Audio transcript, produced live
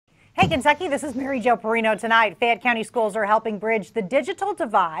Hey, Kentucky, this is Mary Jo Perino. Tonight, Fayette County schools are helping bridge the digital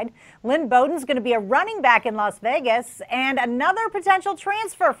divide. Lynn Bowden's going to be a running back in Las Vegas, and another potential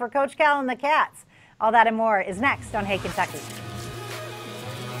transfer for Coach Cal and the Cats. All that and more is next on Hey, Kentucky.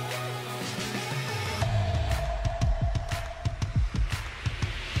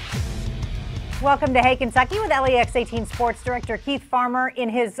 Welcome to Hey, Kentucky with LEX 18 Sports Director Keith Farmer in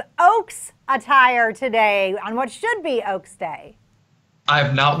his Oaks attire today on what should be Oaks Day. I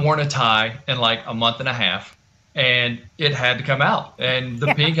have not worn a tie in like a month and a half, and it had to come out, and the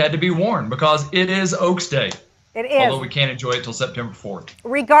pink had to be worn because it is Oaks Day. It is. Although we can't enjoy it till September 4th.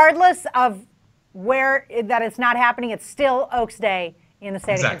 Regardless of where that it's not happening, it's still Oaks Day in the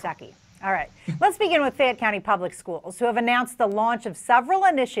state of Kentucky. All right, let's begin with Fayette County Public Schools, who have announced the launch of several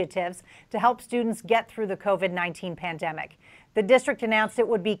initiatives to help students get through the COVID-19 pandemic. The district announced it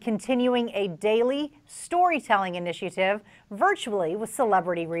would be continuing a daily storytelling initiative virtually with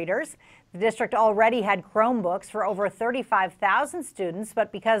celebrity readers. The district already had Chromebooks for over 35,000 students,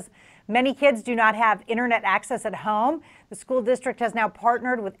 but because many kids do not have internet access at home, the school district has now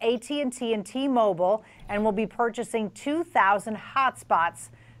partnered with AT&T and T-Mobile and will be purchasing 2,000 hotspots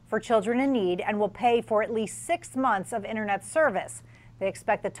for children in need and will pay for at least 6 months of internet service. They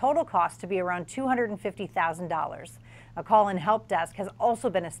expect the total cost to be around $250,000. A call-in help desk has also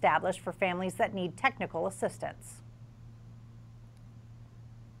been established for families that need technical assistance.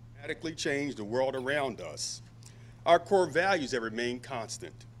 Radically change the world around us. Our core values have remained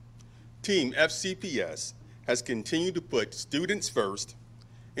constant. Team FCPS has continued to put students first,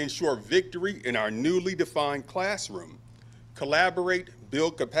 ensure victory in our newly defined classroom, collaborate,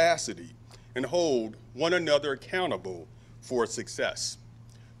 build capacity, and hold one another accountable for success.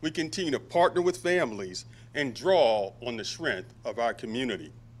 We continue to partner with families and draw on the strength of our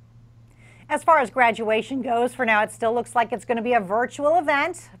community. As far as graduation goes, for now it still looks like it's going to be a virtual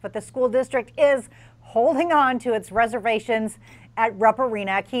event, but the school district is holding on to its reservations at Rupp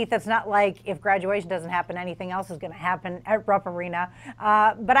Arena. Keith, it's not like if graduation doesn't happen, anything else is going to happen at Rupp Arena.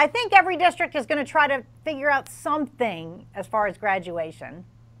 But I think every district is going to try to figure out something as far as graduation.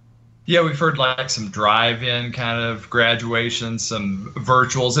 Yeah, we've heard like some drive-in kind of graduations, some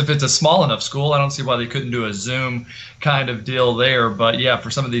virtuals. If it's a small enough school, I don't see why they couldn't do a Zoom kind of deal there. But yeah, for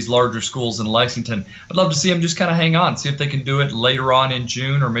some of these larger schools in Lexington, I'd love to see them just kind of hang on, see if they can do it later on in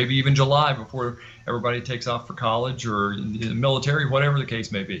June or maybe even July before everybody takes off for college or in the military, whatever the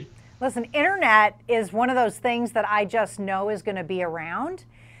case may be. Listen, internet is one of those things that I just know is going to be around.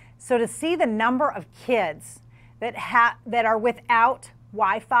 So to see the number of kids that are without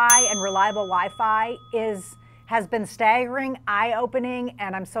Wi-Fi and reliable Wi-Fi has been staggering, eye-opening,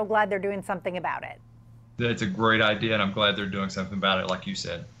 and I'm so glad they're doing something about it. That's a great idea, and I'm glad they're doing something about it, like you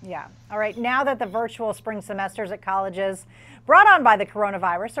said. Yeah. All right. Now that the virtual spring semesters at colleges brought on by the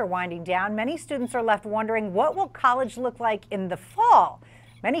coronavirus are winding down, many students are left wondering, what will college look like in the fall?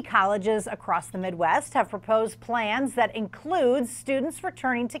 Many colleges across the Midwest have proposed plans that include students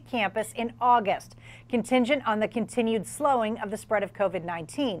returning to campus in August, contingent on the continued slowing of the spread of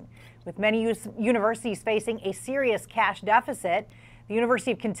COVID-19. With many universities facing a serious cash deficit, the University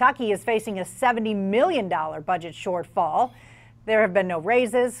of Kentucky is facing a $70 million budget shortfall. There have been no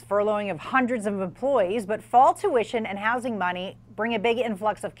raises, furloughing of hundreds of employees, but fall tuition and housing money bring a big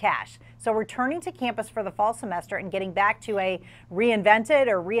influx of cash. So returning to campus for the fall semester and getting back to a reinvented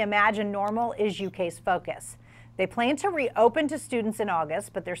or reimagined normal is UK's focus. They plan to reopen to students in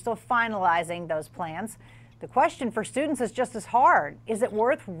August, but they're still finalizing those plans. The question for students is just as hard. Is it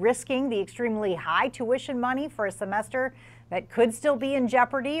worth risking the extremely high tuition money for a semester that could still be in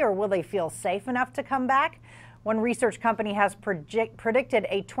jeopardy, or will they feel safe enough to come back? One research company has predicted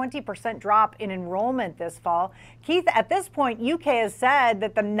a 20% drop in enrollment this fall. Keith, at this point, UK has said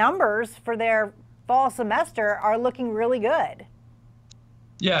that the numbers for their fall semester are looking really good.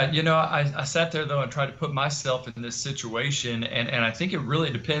 Yeah, I sat there, though, and tried to put myself in this situation, and I think it really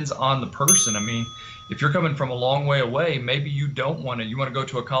depends on the person. I mean, if you're coming from a long way away, maybe you want to go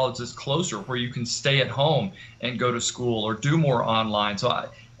to a college that's closer where you can stay at home and go to school or do more online. So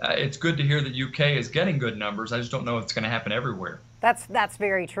it's good to hear that UK is getting good numbers. I just don't know if it's going to happen everywhere. That's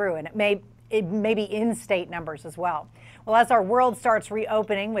very true, and it may be in-state numbers as well. Well, as our world starts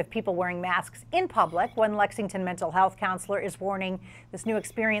reopening with people wearing masks in public, one Lexington mental health counselor is warning this new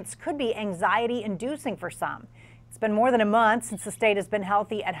experience could be anxiety-inducing for some. It's been more than a month since the state has been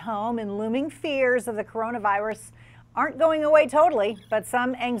healthy at home, and looming fears of the coronavirus aren't going away totally, but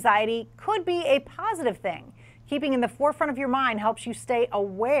some anxiety could be a positive thing. Keeping in the forefront of your mind helps you stay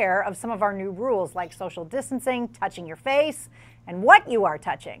aware of some of our new rules like social distancing, touching your face, and what you are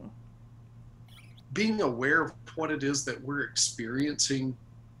touching. Being aware of what it is that we're experiencing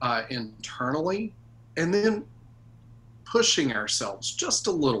internally, and then pushing ourselves just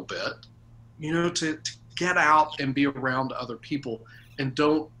a little bit, to get out and be around other people, and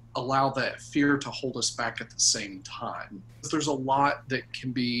don't allow that fear to hold us back at the same time. There's a lot that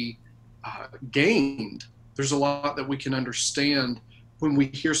can be gained. There's a lot that we can understand when we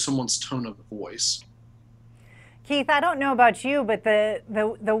hear someone's tone of voice. Keith, I don't know about you, but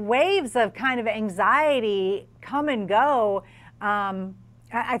the waves of kind of anxiety come and go.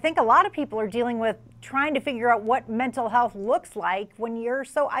 I think a lot of people are dealing with trying to figure out what mental health looks like when you're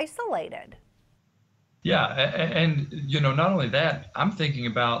so isolated. Yeah, and not only that, I'm thinking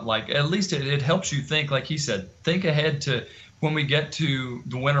about, like, at least it helps you think, like he said, think ahead to when we get to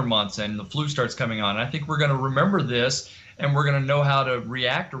the winter months and the flu starts coming on. I think we're going to remember this, and we're going to know how to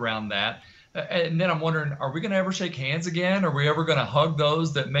react around that. And then I'm wondering, are we going to ever shake hands again? Are we ever going to hug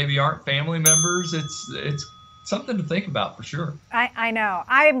those that maybe aren't family members? It's something to think about for sure. I know.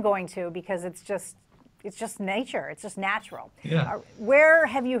 I'm going to, because it's just nature. It's just natural. Yeah. Where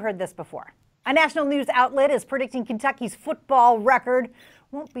have you heard this before? A national news outlet is predicting Kentucky's football record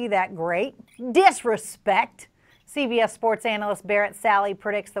won't be that great. Disrespect. CBS sports analyst Barrett Sallee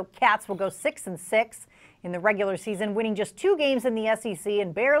predicts the Cats will go 6-6 in the regular season, winning just 2 games in the SEC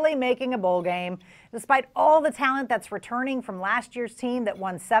and barely making a bowl game, despite all the talent that's returning from last year's team that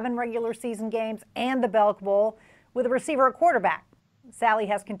won 7 regular season games and the Belk Bowl with a receiver at quarterback. Sallee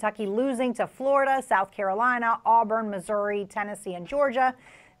has Kentucky losing to Florida, South Carolina, Auburn, Missouri, Tennessee, and Georgia.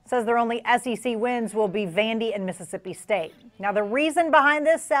 Says their only SEC wins will be Vandy and Mississippi State. Now, the reason behind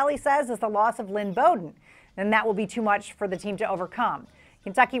this, Sallee says, is the loss of Lynn Bowden, and that will be too much for the team to overcome.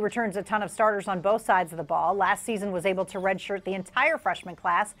 Kentucky returns a ton of starters on both sides of the ball. Last season was able to redshirt the entire freshman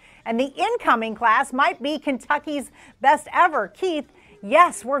class, and the incoming class might be Kentucky's best ever. Keith,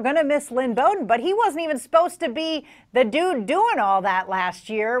 yes, we're going to miss Lynn Bowden, but he wasn't even supposed to be the dude doing all that last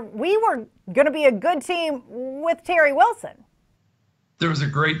year. We were going to be a good team with Terry Wilson. There was a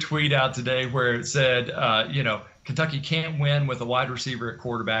great tweet out today where it said, Kentucky can't win with a wide receiver at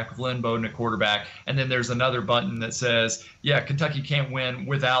quarterback, with Lynn Bowden at quarterback. And then there's another button that says, Kentucky can't win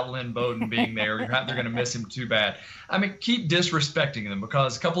without Lynn Bowden being there. They're going to miss him too bad. I mean, keep disrespecting them,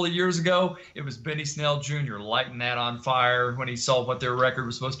 because a couple of years ago, it was Benny Snell Jr. lighting that on fire when he saw what their record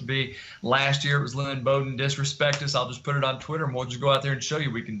was supposed to be. Last year, it was Lynn Bowden, disrespect us. I'll just put it on Twitter and we'll just go out there and show you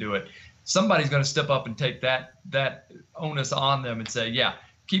we can do it. Somebody's going to step up and take that onus on them and say,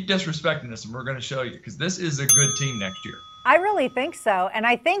 keep disrespecting us and we're going to show you, because this is a good team next year. I really think so. And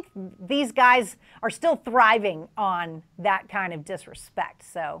I think these guys are still thriving on that kind of disrespect.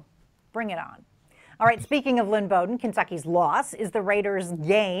 So bring it on. All right, speaking of Lynn Bowden, Kentucky's loss is the Raiders'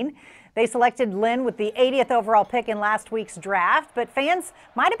 gain. They selected Lynn with the 80th overall pick in last week's draft, but fans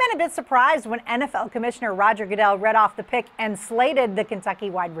might have been a bit surprised when NFL Commissioner Roger Goodell read off the pick and slated the Kentucky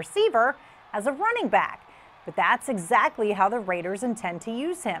wide receiver as a running back. But that's exactly how the Raiders intend to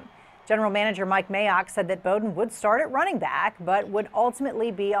use him. General Manager Mike Mayock said that Bowden would start at running back, but would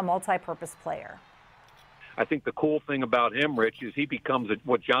ultimately be a multi-purpose player. I think the cool thing about him, Rich, is he becomes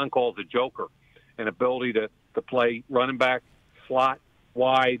what John calls a joker, an ability to play running back, slot,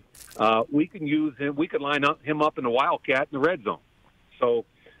 wide. We can use him. We could line him up in the Wildcat in the red zone. So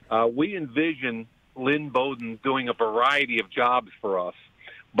we envision Lynn Bowden doing a variety of jobs for us,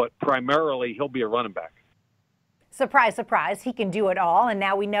 but primarily he'll be a running back. Surprise, surprise, he can do it all. And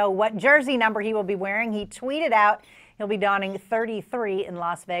now we know what jersey number he will be wearing. He tweeted out he'll be donning 33 in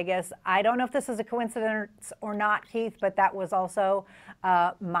Las Vegas. I don't know if this is a coincidence or not, Keith, but that was also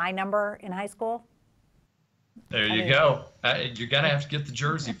my number in high school. There you go. You're going to have to get the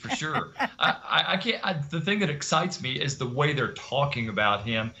jersey for sure. I can't. The thing that excites me is the way they're talking about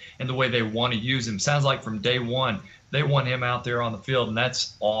him and the way they want to use him. Sounds like from day one, they want him out there on the field, and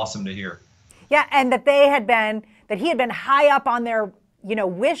that's awesome to hear. Yeah, and that he had been high up on their,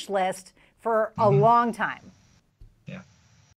 wish list for a long time.